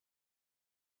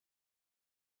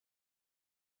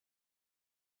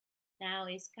Now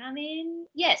it's coming.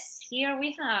 Yes, here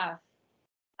we have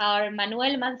our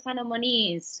Manuel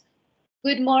Manzano-Moniz.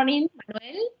 Good morning,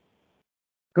 Manuel.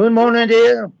 Good morning,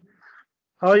 dear.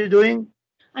 How are you doing?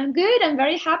 I'm good. I'm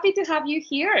very happy to have you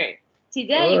here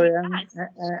today Oh, with I'm, us.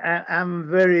 I'm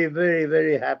very, very,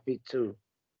 very happy too.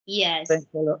 Yes, Thanks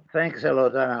a lot. Thanks a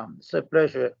lot, Anna. It's a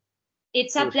pleasure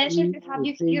it's a to pleasure see to have to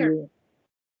you see here. you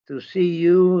to see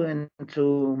you and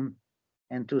to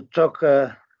talk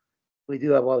with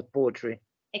you about poetry.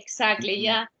 Exactly,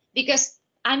 yeah. Because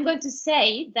I'm going to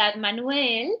say that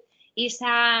Manuel is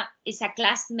a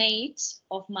classmate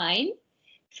of mine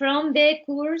from the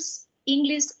course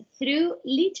English through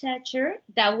Literature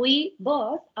that we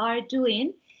both are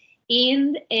doing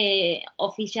in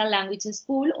official language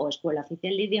school or Escuela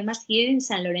Oficial de Idiomas here in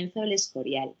San Lorenzo del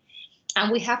Escorial. And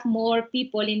we have more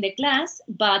people in the class,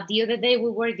 but the other day we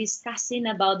were discussing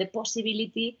about the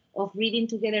possibility of reading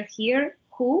together here.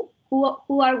 Who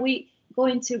are we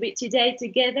going to read today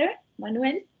together,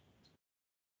 Manuel?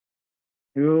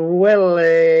 Well,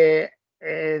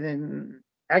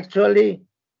 actually,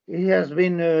 it has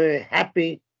been a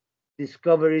happy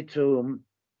discovery to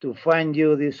find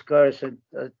you this course at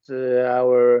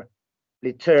our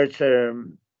literature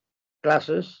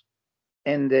classes.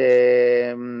 And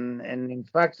in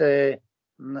fact,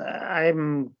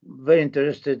 I'm very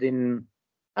interested in.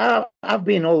 I've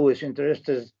been always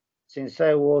interested since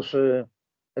I was a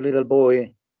little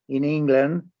boy in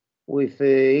England with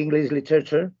English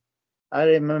literature. I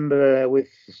remember with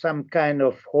some kind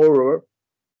of horror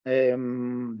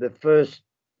the first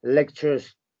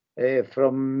lectures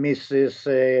from Mrs.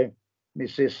 I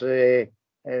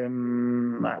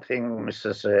think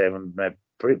Mrs.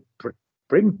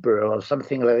 Primper or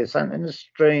something like this, and a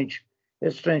strange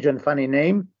and funny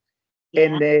name.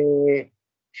 Yeah. And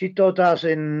she taught us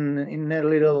in a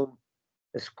little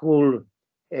school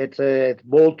at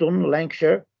Bolton,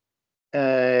 Lancashire,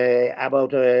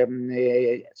 about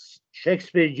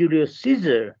Shakespeare, Julius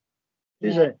Caesar. Yeah.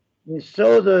 Caesar.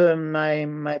 So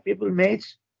my people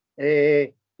mates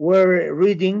were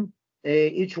reading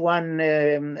each one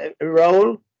a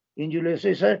role in Julius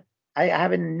Caesar. I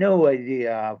have no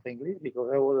idea of English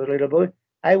because I was a little boy.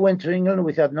 I went to England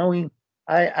without knowing.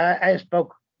 I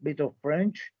spoke a bit of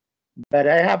French, but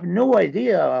I have no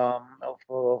idea of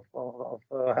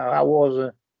how I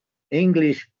was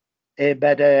English.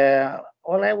 But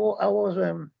all I was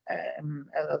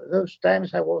those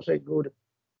times I was a good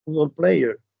football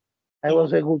player. I Yeah.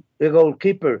 was a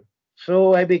goalkeeper,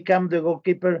 so I became the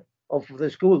goalkeeper of the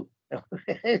school.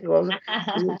 It was,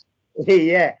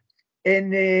 yeah.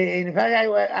 And in fact,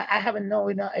 I haven't no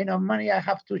enough money. I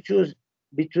have to choose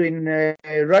between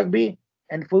rugby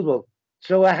and football.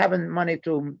 So I haven't money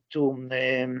to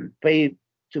pay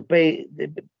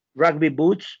the rugby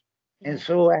boots, and Yeah.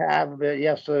 so I have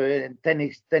just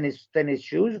tennis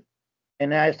shoes,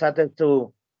 and I started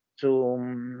to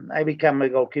I become a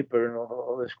goalkeeper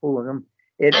of the school, And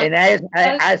and football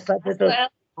I as started to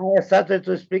well. I started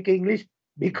to speak English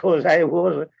because I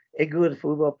was a good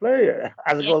football player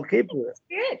as a Yeah, goalkeeper. it's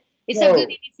good. It's a good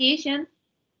So initiation.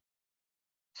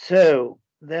 so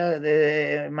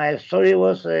the my story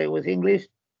was with English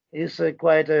is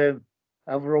quite a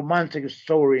romantic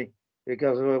story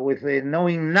because with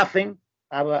knowing nothing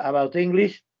about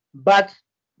English, but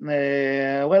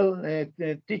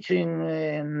teaching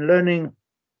and learning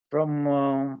from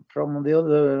the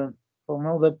other from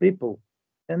other people.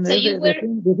 And So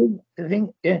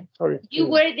yeah, sorry. you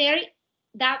were there.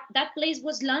 That place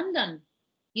was London.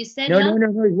 You said No, no,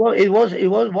 London. no, no. It was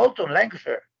Bolton,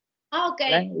 Lancashire,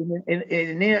 Okay.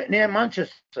 near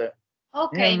Manchester, near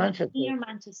Okay. Manchester. Near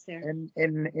Manchester.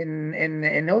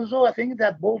 And also I think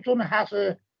that Bolton has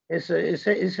is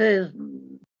a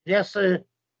just a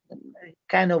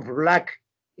kind of luck.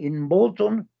 In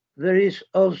Bolton there is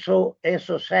also a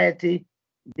society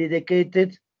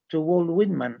dedicated to Walt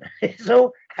Whitman.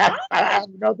 So Ah, I've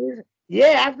noticed.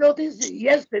 Yeah, I've noticed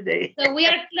yesterday. so we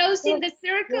are closing So, the so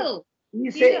circle. he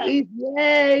say, Yeah.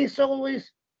 yeah, it's always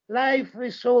life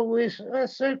is always a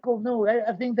circle. No,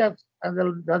 I think that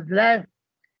life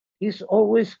is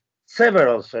always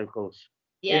several circles,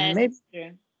 and Yes, maybe, it's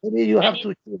true. maybe you And have it's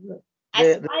to choose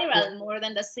a the spiral more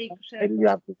than the maybe you circle.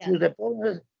 have to Yeah. choose the point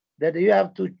is that you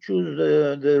have to choose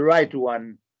the right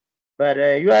one. But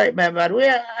you are, but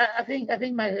I think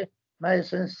my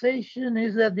sensation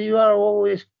is that you are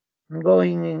always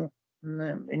going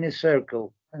in a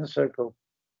circle, in a circle.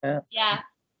 Uh, Yeah.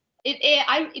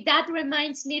 That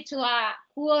reminds me to a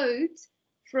quote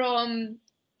from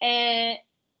uh,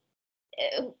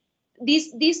 uh,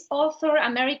 this author,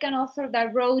 American author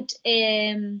that wrote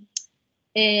um,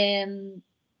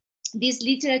 this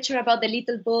literature about the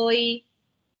little boy,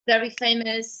 very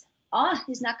famous. Oh,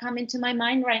 it's not coming to my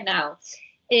mind right now.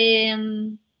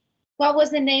 What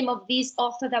was the name of this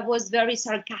author that was very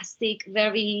sarcastic,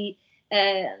 very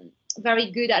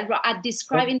good at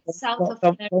describing the South of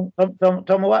America?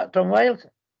 Tom Wiles?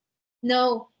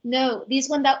 No, this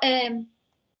one that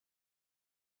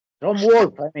Tom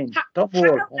Wolfe, I mean. Tom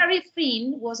Wolfe. Huckleberry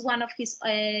Finn was one of his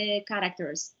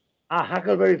characters. Ah,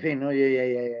 Huckleberry Finn. Oh,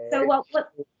 yeah. So what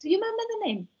do you remember the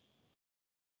name?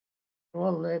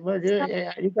 Well,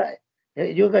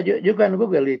 you can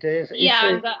Google it.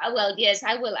 Well, yes,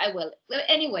 I will. Well,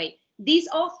 anyway, this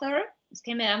author, es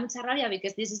que me da mucha rabia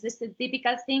because this is the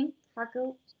typical thing,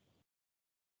 Huckle.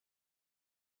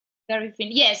 Very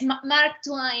Finn. Yes, Mark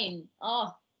Twain.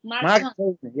 Oh, Mark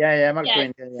Twain. Yeah, Mark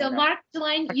Twain. So Mark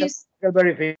Twain used.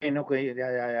 Huckleberry Finn. Okay,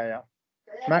 yeah.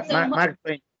 Mark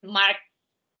Twain.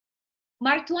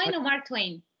 Mark Twain or Mark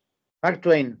Twain? Mark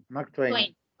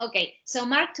Twain. Okay, so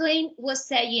Mark Twain was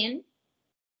saying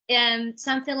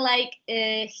something like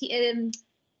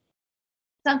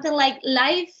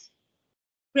life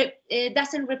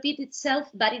doesn't repeat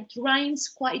itself, but it rhymes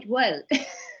quite well.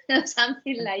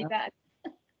 Something like that.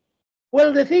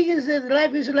 Well, the thing is that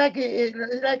life is like a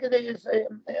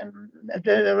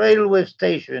railway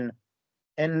station,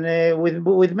 and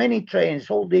with many trains,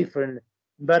 all different.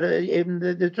 But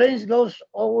the trains goes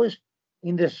always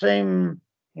in the same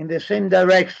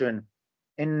direction,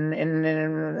 and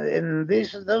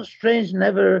those trains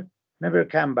never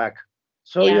come back.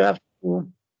 So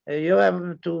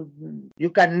you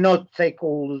cannot take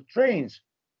all the trains.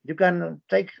 You can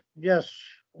take just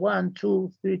 1,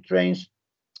 2, 3 trains,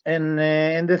 and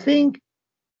the thing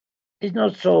is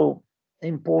not so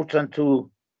important to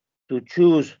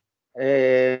choose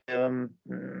a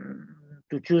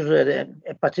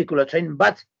particular train,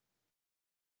 but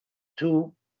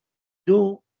to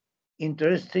do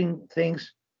interesting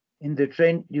things in the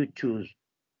train you choose,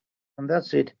 and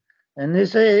that's it. And they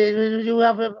say you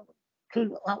have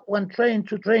one train,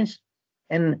 2 trains,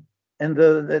 and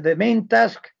the main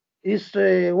task is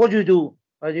what you do.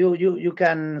 You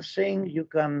can sing, you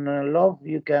can love,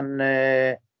 you can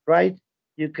write,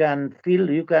 you can feel,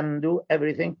 you can do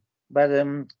everything, but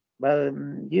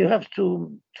you have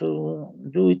to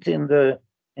do it in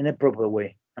a proper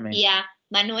way. I mean, yeah.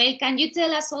 Manuel, can you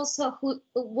tell us also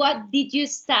what did you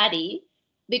study?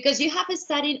 Because you have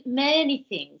studied many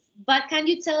things, but can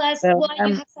you tell us why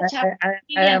you have such a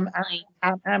brilliant mind?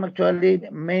 I'm actually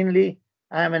mainly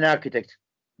I'm an architect.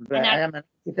 But I am an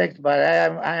architect, but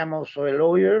I am also a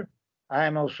lawyer. I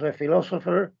am also a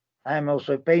philosopher. I am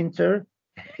also a painter.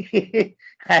 And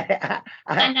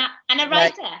a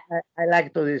writer. I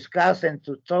like to discuss and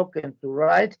to talk and to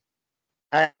write.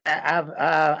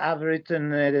 I've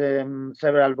written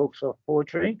several books of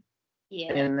poetry,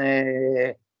 and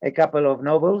a couple of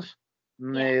novels,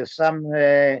 some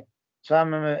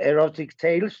erotic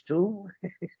tales too,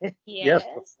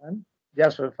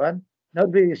 just for fun, not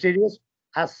very serious,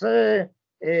 as says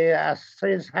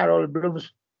Harold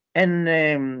Bloom's,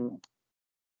 and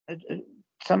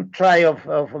some try of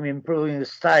improving the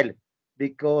style,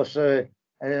 because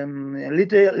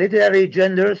literary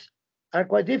genders are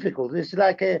quite difficult. It's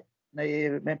like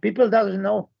people doesn't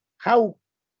know how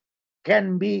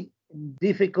can be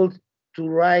difficult to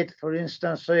write, for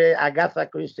instance, Agatha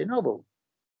Christie novel.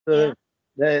 The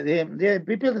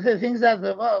people think that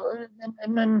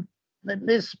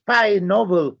this spy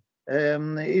novel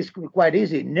is quite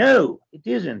easy. No, it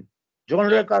isn't. John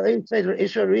le Carré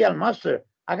is a real master.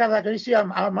 Agatha Christie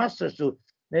are masters too.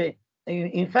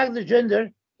 In fact, the gender,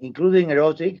 including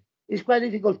erotic, is quite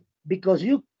difficult because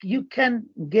you can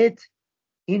get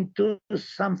into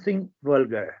something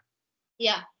vulgar.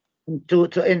 Yeah. To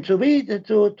take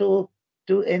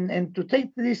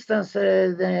the distance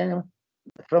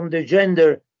from the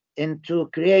gender, and to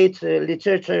create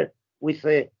literature with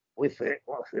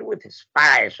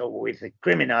spies, or with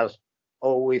criminals,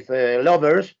 or with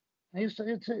lovers. It's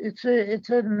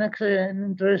an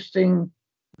interesting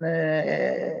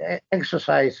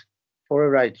exercise for a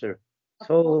writer.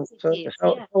 So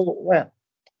well.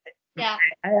 Yeah.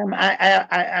 I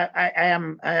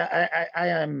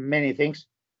am many things,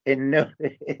 and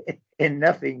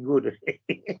nothing good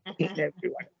in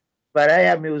everyone. But I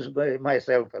amuse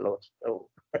myself a lot. So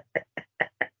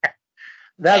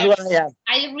that's what I am.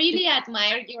 I really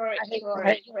admire your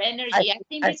energy. I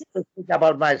think this is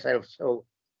about myself. So.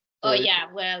 Oh yeah,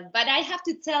 well, but I have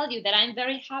to tell you that I'm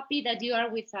very happy that you are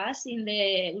with us in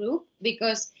the group,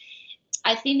 because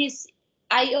I think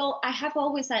I have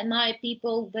always admired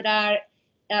people that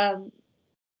are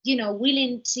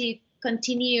willing to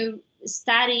continue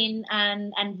studying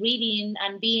and reading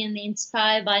and being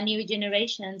inspired by new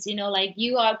generations, like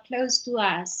you are close to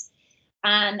us,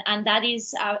 and that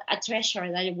is a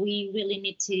treasure that we really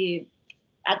need to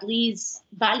at least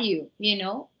value.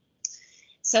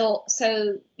 So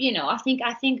I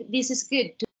think this is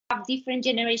good to have different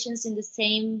generations in the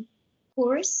same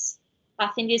course. I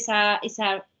think it's a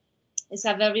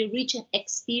very rich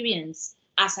experience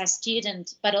as a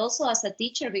student, but also as a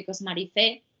teacher, because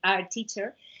Marife, our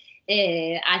teacher,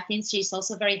 I think she's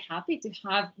also very happy to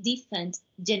have different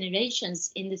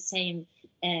generations in the same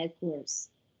course.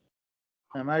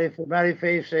 Marife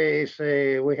is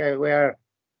we are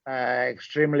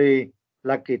extremely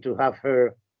lucky to have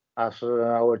her as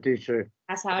our teacher.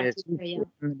 As our teacher,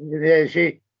 yeah.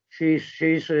 She's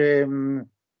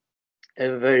very,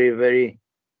 very.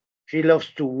 She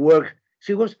loves to work.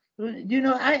 She was,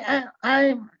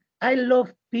 I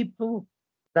love people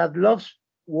that loves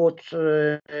what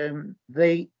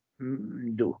they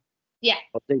do. Yeah.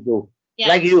 What they do. Yeah.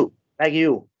 Like you.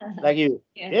 Yeah.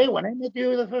 Yeah. When I met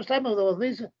you the first time, there was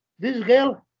this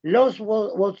girl loves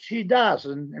what she does,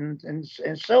 and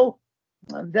so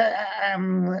that,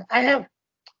 I have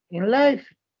in life.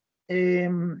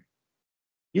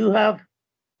 You have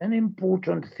an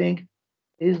important thing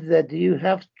is that you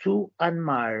have to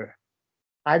admire.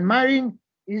 Admiring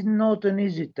is not an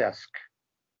easy task.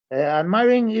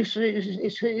 Admiring is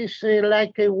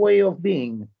like a way of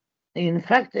being. In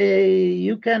fact,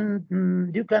 you can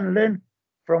learn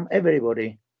from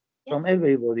everybody, Yeah.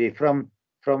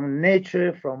 from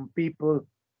nature, from people,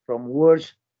 from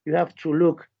words. You have to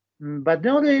look, but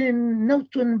not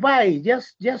to invite,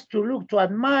 just to look, to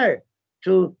admire,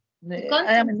 to.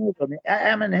 I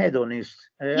am an hedonist.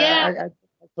 Yeah.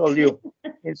 I told you,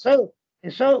 and so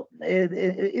it's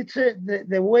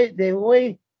the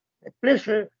way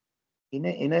pleasure in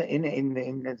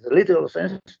a literal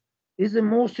sense is the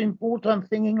most important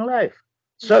thing in life.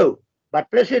 So, but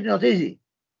pleasure is not easy.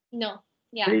 No.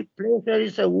 Yeah. Pleasure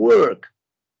is a work.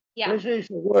 Yeah. Pleasure is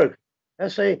a work.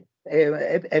 Let's say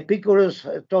Epicurus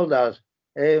told us,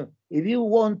 if you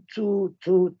want to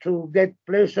get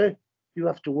pleasure, you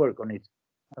have to work on it.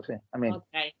 Okay.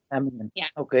 Okay. Yeah.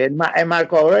 Okay. And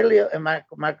Marco Aurelio, and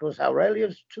Marcus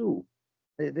Aurelius too.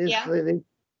 Yeah.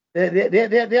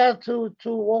 They are two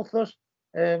authors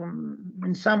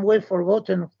in some way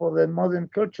forgotten for the modern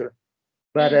culture.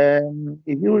 But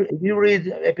if you read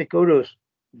Epicurus,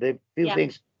 the few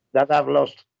things that I've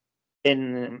lost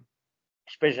in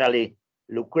especially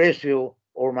Lucrecio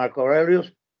or Marco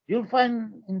Aurelius, you'll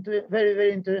find very,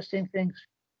 very interesting things.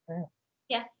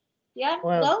 Yeah. Yeah.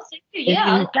 Well, thank you.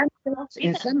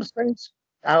 In some sense,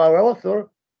 our author,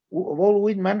 Walt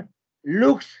Whitman,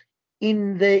 looks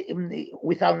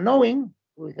without knowing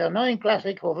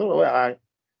classic author. Well,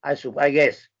 I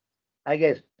guess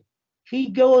he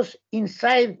goes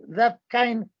inside that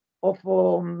kind of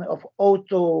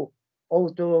auto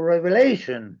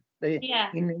revelation.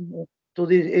 Yeah.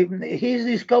 He's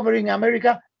discovering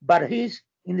America, but he's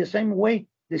in the same way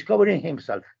discovering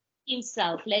himself.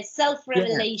 Like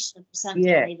self-revelation, something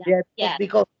like that. Yeah.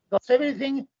 Because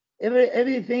everything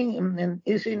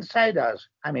is inside us.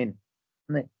 I mean,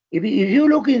 if you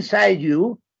look inside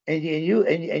you, and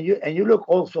you look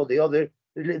also the other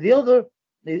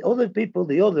people,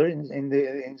 in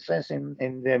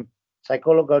the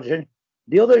psychology,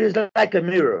 the other is like a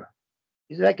mirror.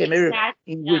 It's like a mirror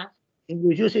in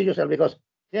which you see yourself, because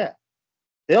the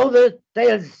other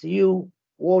tells you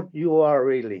what you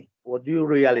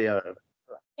really are.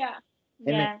 Yeah.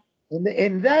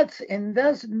 And that's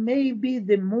maybe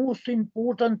the most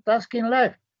important task in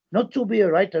life. Not to be a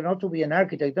writer, not to be an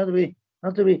architect, not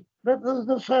to be. But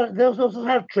those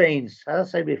are trains, as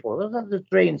I said before. Those are the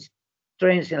trains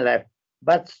in life.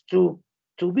 But to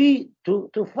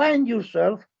find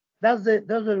yourself, that's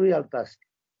the real task.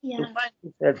 To find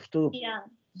yourself,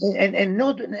 and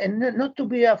not to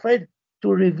be afraid to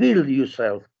reveal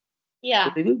yourself. Yeah.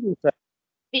 To reveal yourself.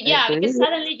 Because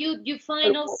suddenly you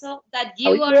find also that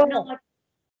you are not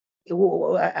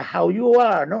how you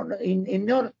are, not in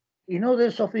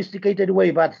the sophisticated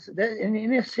way, but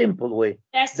in a simple way.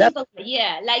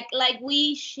 Like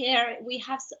we share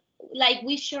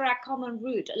a common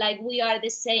root, like we are the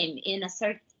same in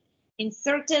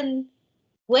certain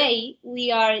way.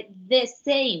 We are the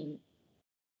same,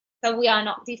 so we are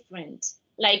not different.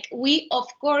 Like we, of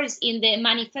course, in the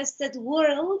manifested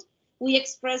world, we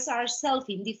express ourselves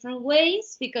in different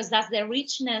ways because that's the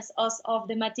richness of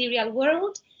the material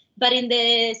world. But in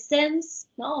the sense,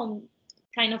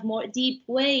 kind of more deep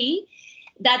way,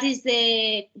 that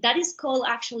is called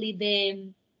actually the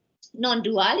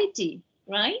non-duality,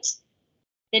 right?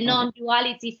 the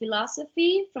non-duality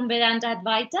philosophy from Vedanta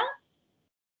Advaita.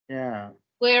 Yeah.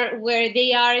 Where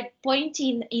they are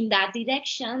pointing in that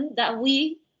direction that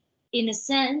we, in a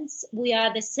sense, we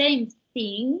are the same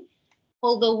thing,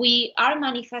 although we are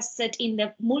manifested in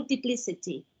the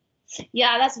multiplicity.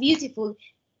 Yeah, that's beautiful.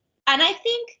 And I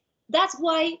think that's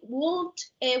why Walt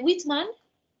Whitman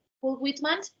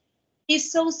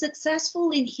is so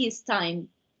successful in his time.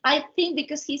 I think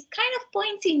because he's kind of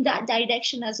pointing that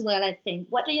direction as well, I think.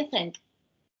 What do you think?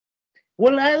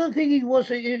 Well, I don't think it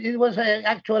was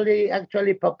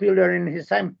actually popular in his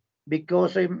time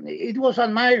because it was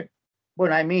admired.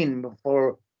 Well, I mean,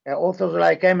 for authors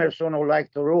like Emerson or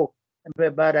like Thoreau,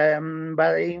 but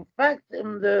in fact,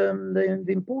 the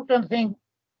important thing,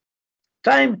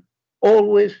 time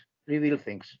always reveals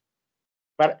things,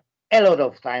 but a lot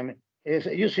of time is.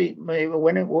 You see,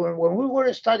 when we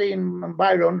were studying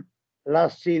Byron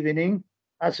last evening,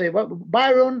 I say, well,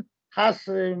 Byron has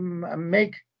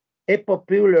make a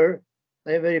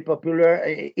very popular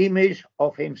image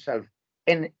of himself,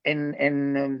 and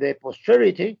the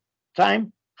posterity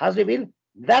time has revealed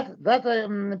that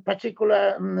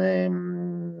particular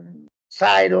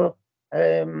side of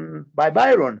by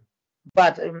Byron.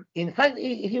 But in fact,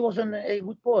 he wasn't a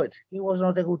good poet. He was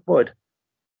not a good poet.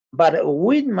 But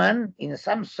Whitman, in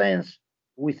some sense,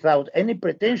 without any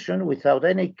pretension, without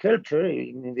any culture,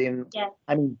 Yeah.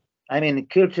 I mean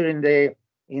culture in the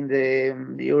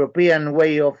European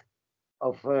way of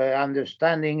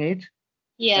understanding it,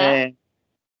 Yeah.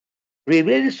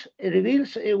 Reveals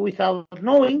without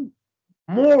knowing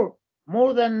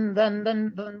more than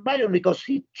Byron, because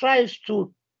he tries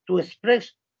to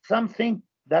express something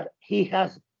that he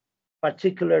has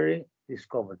particularly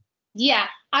discovered. Yeah,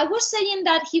 I was saying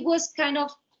that he was kind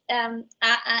of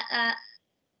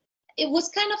it was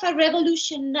kind of a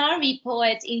revolutionary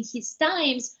poet in his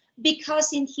times,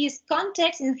 because in his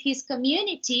context, in his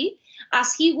community,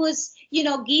 as he was,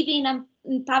 giving and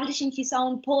publishing his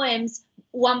own poems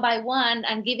one by one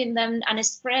and giving them and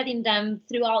spreading them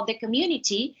throughout the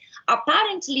community,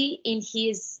 apparently in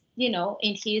his,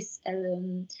 in his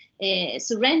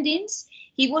surroundings,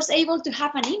 he was able to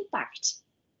have an impact.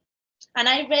 And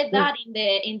I read that in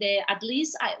the at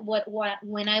least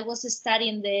when I was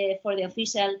studying for the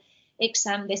official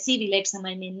exam, the civil exam,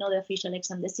 I mean, not the official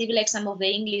exam, the civil exam of the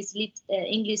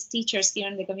English teachers here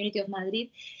in the community of Madrid,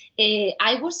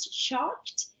 I was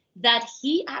shocked that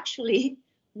he actually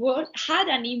had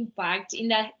an impact in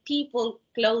the people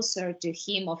closer to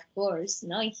him, of course,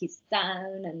 in his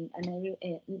town, and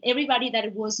everybody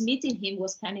that was meeting him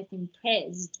was kind of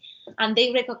impressed, and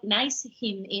they recognized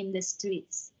him in the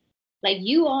streets. Like,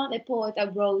 you are the poet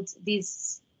that wrote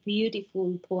this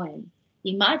beautiful poem.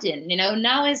 Imagine,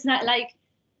 now it's not like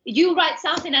you write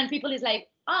something and people is like,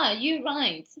 you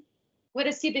write. What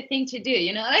a stupid thing to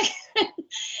do, like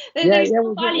there's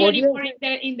no value anymore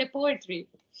in the poetry.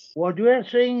 What you are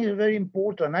saying is very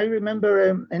important. I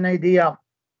remember an idea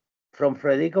from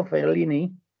Federico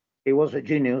Fellini. He was a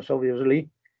genius, obviously,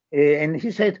 and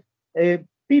he said,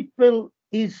 people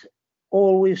is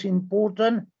always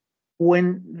important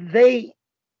when they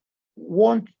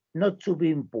want not to be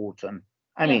important.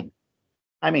 I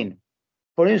mean,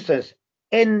 for instance,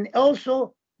 and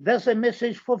also that's a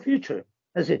message for future.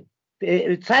 That's it.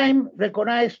 Time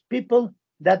recognize people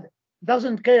that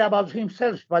doesn't care about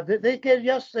himself, but they care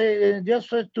just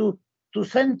to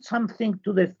send something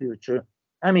to the future.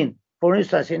 I mean, for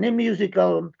instance, in a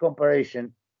musical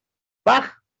comparison,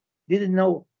 Bach didn't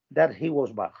know that he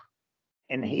was Bach,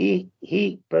 and he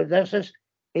produces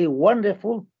a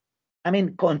wonderful,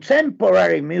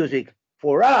 contemporary music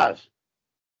for us.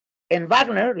 And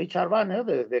Wagner, Richard Wagner,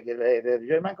 the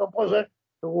German composer,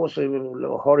 who was a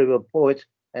horrible poet,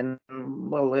 and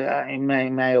well, in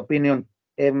my opinion,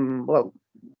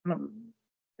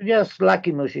 just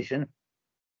lucky musician.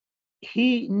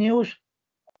 He knew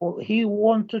he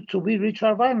wanted to be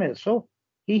Richard Wagner, so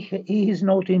he is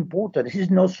not important. He's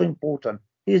not so important.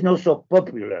 He's not so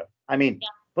popular.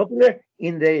 Popular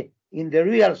in the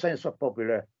real sense of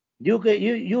popular. You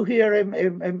hear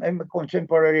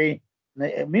contemporary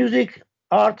music,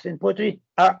 art, and poetry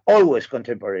are always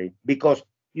contemporary, because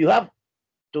you have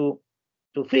to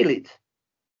feel it.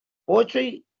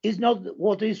 Poetry is not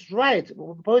what is right.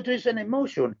 Poetry is an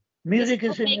emotion. Music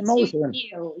is an emotion.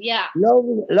 Yeah.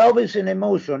 Love is an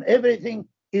emotion. Everything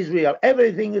is real.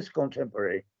 Everything is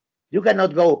contemporary. You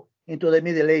cannot go into the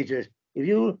Middle Ages. If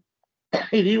you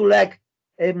like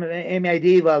a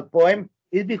medieval poem,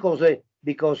 it's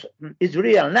because it's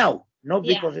real now, not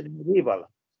because it's medieval.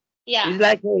 Yeah. It's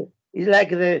like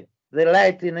the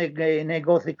light in a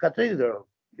Gothic cathedral.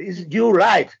 It's your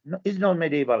light. It's not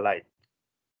medieval light.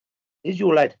 Is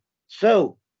your light.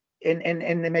 So,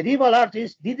 and the medieval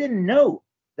artists didn't know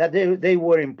that they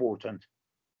were important.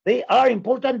 They are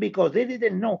important because they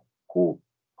didn't know who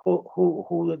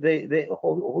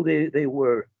they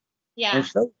were. Yeah.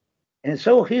 And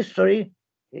so history,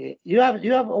 you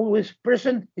have always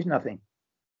present is nothing.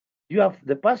 You have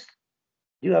the past,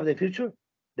 you have the future.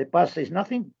 The past is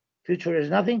nothing, future is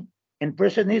nothing, and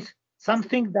present is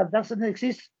something that doesn't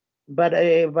exist, but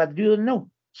you don't know.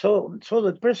 So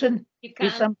the present You is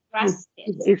can't some trust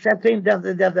it. it's something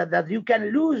that you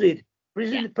can lose it.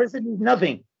 Yeah. Present is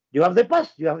nothing. You have the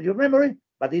past, you have your memory,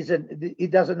 but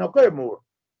it doesn't occur more.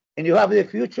 And you have the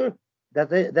future that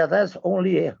has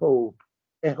only a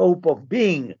hope of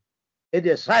being, a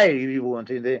desire, if you want,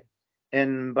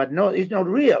 but no, it's not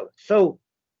real. So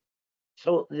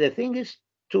the thing is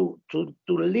to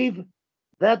live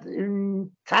that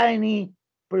tiny,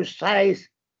 precise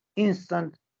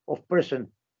instant of present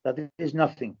that is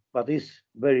nothing, but is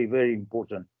very, very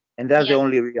important, and that's the Yeah.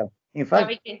 only real. In fact,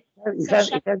 Very good. it So has,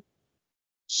 it has,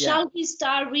 yeah, shall we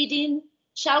start reading?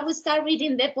 Shall we start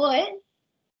reading the poem?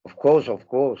 of course, of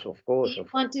course, of Do course, you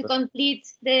of want to course. complete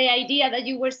the idea that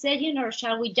you were saying, or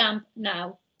shall we jump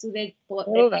now to the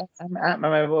Well, text?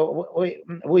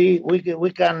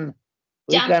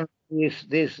 we Jump. can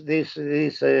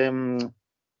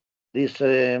this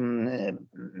I'm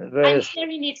verse.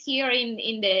 sharing it here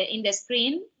in the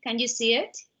screen. Can you see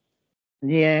it?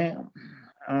 Yeah.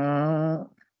 Uh,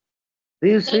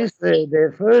 this So is let's see. the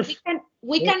We first. can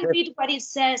we The, can the, read what it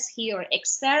says here.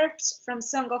 Excerpts from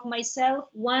Song of Myself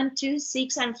 1, 2,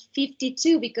 6, and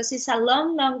 52 because it's a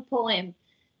long, long poem.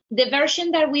 The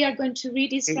version that we are going to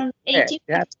read is from yeah,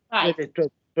 1855.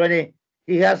 20.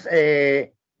 He has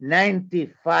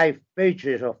 95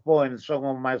 pages of poems, Song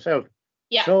of Myself.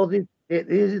 Yeah. So this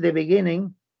is the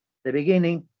beginning. The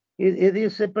beginning. It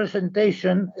is a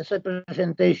presentation. It's a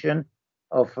presentation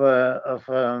of uh, of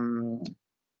um,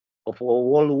 of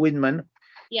Walt Whitman.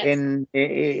 Yes. In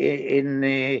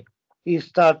he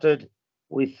started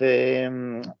with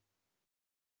um,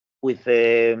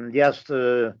 just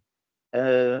a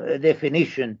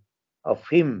definition of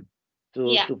him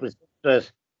Yeah. to present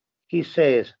us. He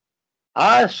says,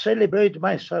 I celebrate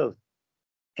myself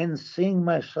and sing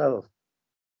myself,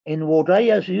 and what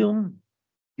I assume,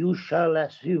 you shall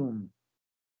assume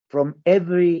from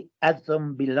every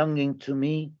atom belonging to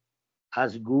me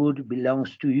as good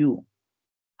belongs to you.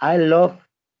 I love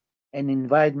and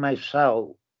invite my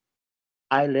soul.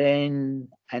 I learn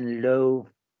and love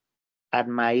at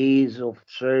my ease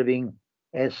observing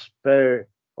a spur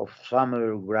of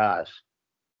summer grass.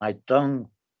 My tongue,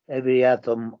 every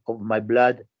atom of my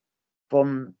blood,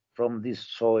 from this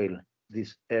soil,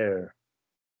 this air.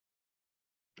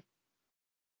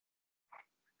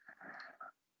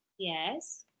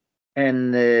 Yes.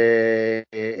 And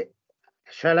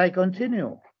shall I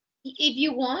continue? If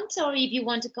you want, or if you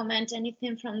want to comment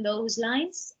anything from those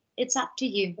lines, it's up to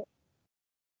you.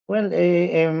 Well,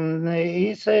 in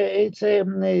the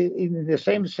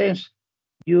same sense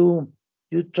you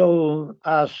told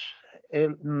us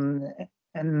and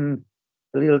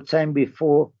a little time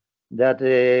before that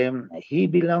he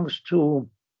belongs to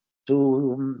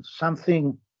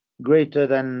something greater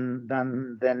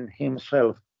than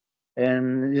himself,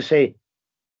 and you say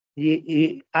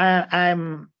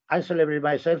I celebrate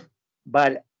myself,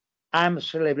 but I'm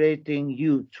celebrating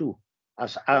you too.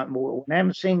 When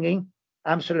I'm singing,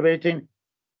 I'm celebrating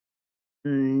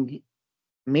mm,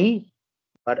 me,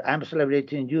 but I'm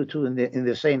celebrating you too in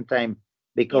the same time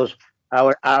Yeah, because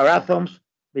our atoms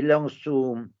belongs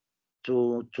to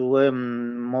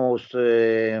most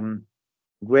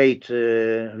great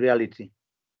reality. Eh?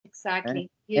 exactly.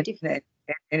 And, Beautiful. and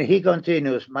and he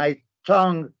continues, my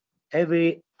tongue,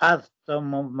 every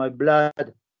atom of my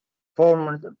blood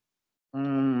formed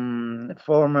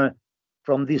formed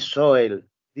from this soil,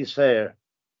 this air,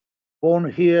 born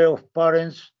here of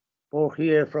parents, born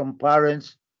here from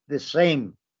parents the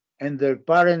same, and their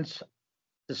parents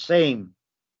the same.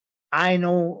 I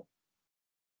know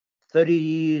 30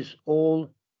 years old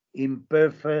in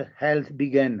perfect health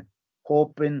began,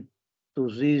 hoping to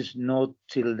this not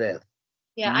till death.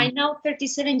 Yeah, I Mm? know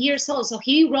 37 years old. So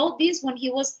he wrote this when he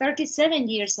was 37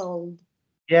 years old.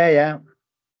 Yeah, yeah.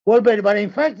 Well, but in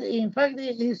fact, it's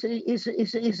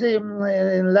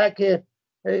like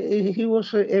he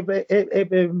was a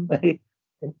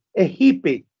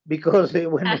hippie because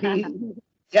when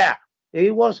yeah,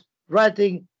 he was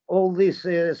writing all this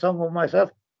song of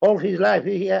myself all his life.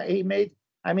 He made,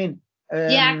 I mean,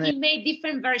 Yeah, um, he made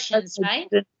different versions, right?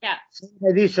 Yeah, some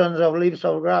editions of Leaves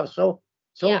of Grass. So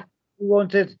yeah, so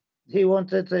he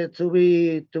wanted to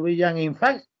be young. In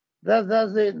fact,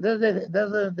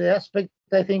 the aspect.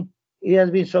 I think it has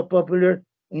been so popular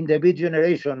in the Beat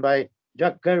Generation by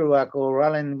Jack Kerouac or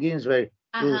Allen Ginsberg.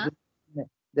 Uh-huh.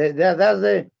 That's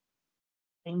the.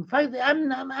 In fact,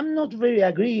 I'm not very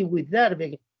agree with that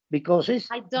because it's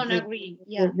I don't the, agree.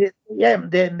 Yeah.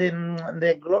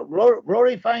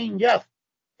 glorifying youth,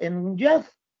 and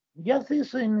youth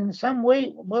is in some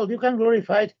way, well, you can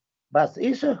glorify it, but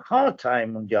it's a hard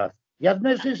time on youth.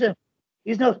 Youthness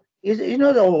is not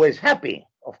always happy,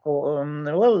 of course.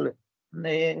 Well,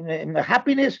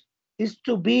 happiness is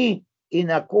to be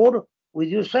in accord with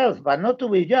yourself, but not to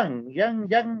be young.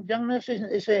 Youngness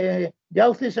is a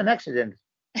youth is an accident.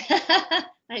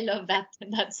 I love that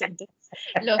sentence.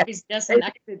 Love is just an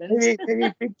accident.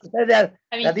 Maybe people say that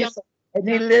I mean, that young, is an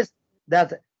young. illness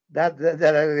that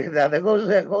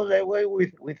goes away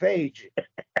with age.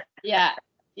 Yeah,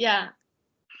 yeah.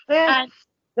 Yeah, And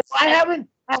no, I haven't.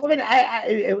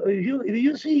 If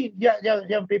you see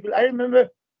young people, I remember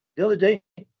the other day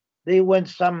they went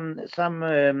some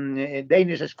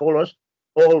Danish scholars,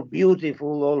 all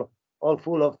beautiful, all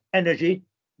full of energy.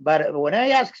 But when I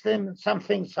asked them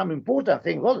something, some important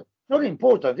thing, well, not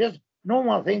important, just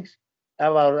normal things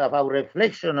about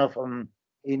reflection of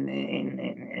in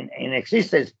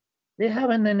existence, they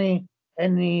haven't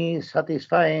any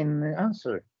satisfying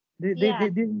answer. yeah,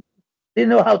 They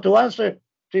know how to answer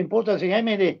to important things. I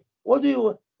mean, what do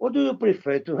you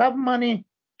prefer, to have money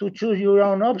to choose your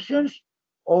own options,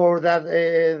 or that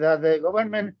the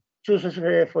government chooses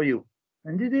for you?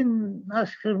 And they didn't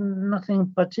ask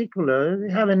nothing particular.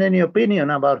 They haven't any opinion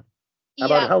about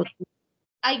yeah. how.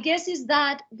 I guess is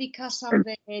that because of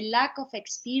the lack of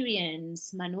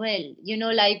experience, Manuel. You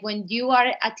know, like when you are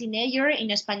a teenager,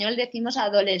 en español decimos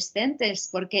adolescentes,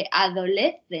 porque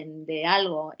adolecen de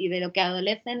algo, y de lo que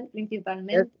adolecen Yes,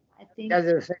 principalmente, I think, as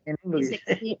they say in is English,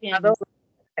 experience. adults.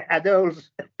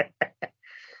 Adults.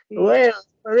 Sí. Well,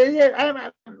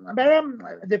 yeah,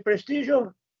 but the prestige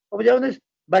of Jonas.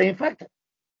 But in fact,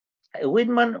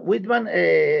 Whitman,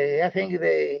 I think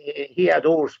he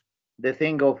adores the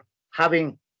thing of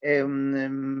having a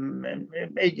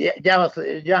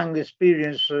young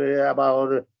experience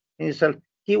about himself.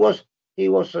 He was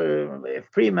a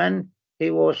free man.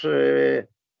 He was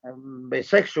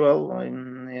bisexual.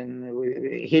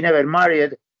 He never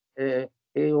married. Uh,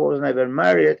 he was never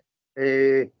married.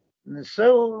 Uh,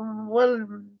 so well,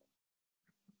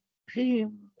 he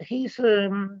he's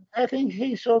I think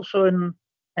he's also an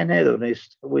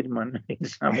hedonist, Whitman, in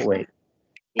some way.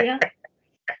 Yeah,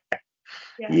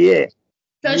 yeah. Yeah,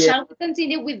 So yeah. shall we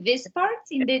continue with this part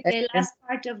in the last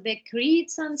part of the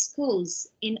creeds and schools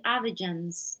in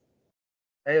Abidjan's?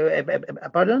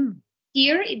 Pardon?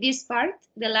 Here, in this part,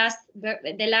 the last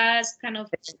kind of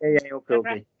Okay,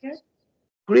 paragraph okay. here.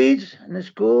 Creeds and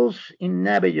schools in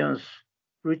Navigance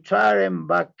retire and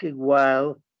back a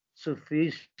while,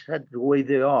 sufficient the way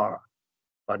they are,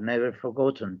 but never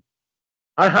forgotten.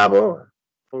 I harbor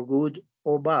for good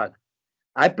or bad.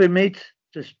 I permit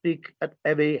to speak at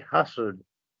every hazard.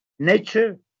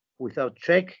 Nature without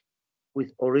check,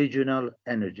 with original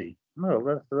energy.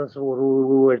 No, that's what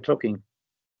we were talking.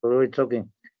 We were talking.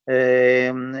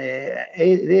 There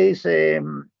is a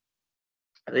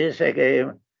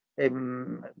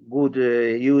good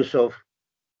use of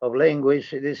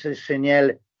language. This is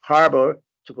signal harbor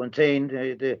to contain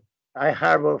I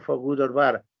harbor for good or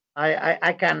bad.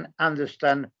 I can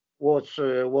understand what's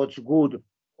good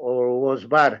or what's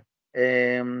bad.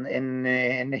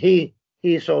 And he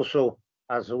is also,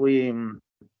 as we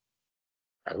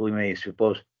may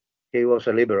suppose, he was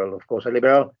a liberal, of course, a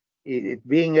liberal.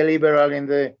 Being a liberal in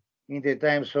the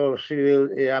times of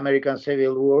American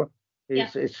Civil War Yeah.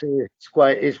 it's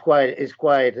quite quite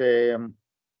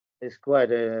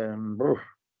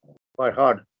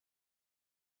hard.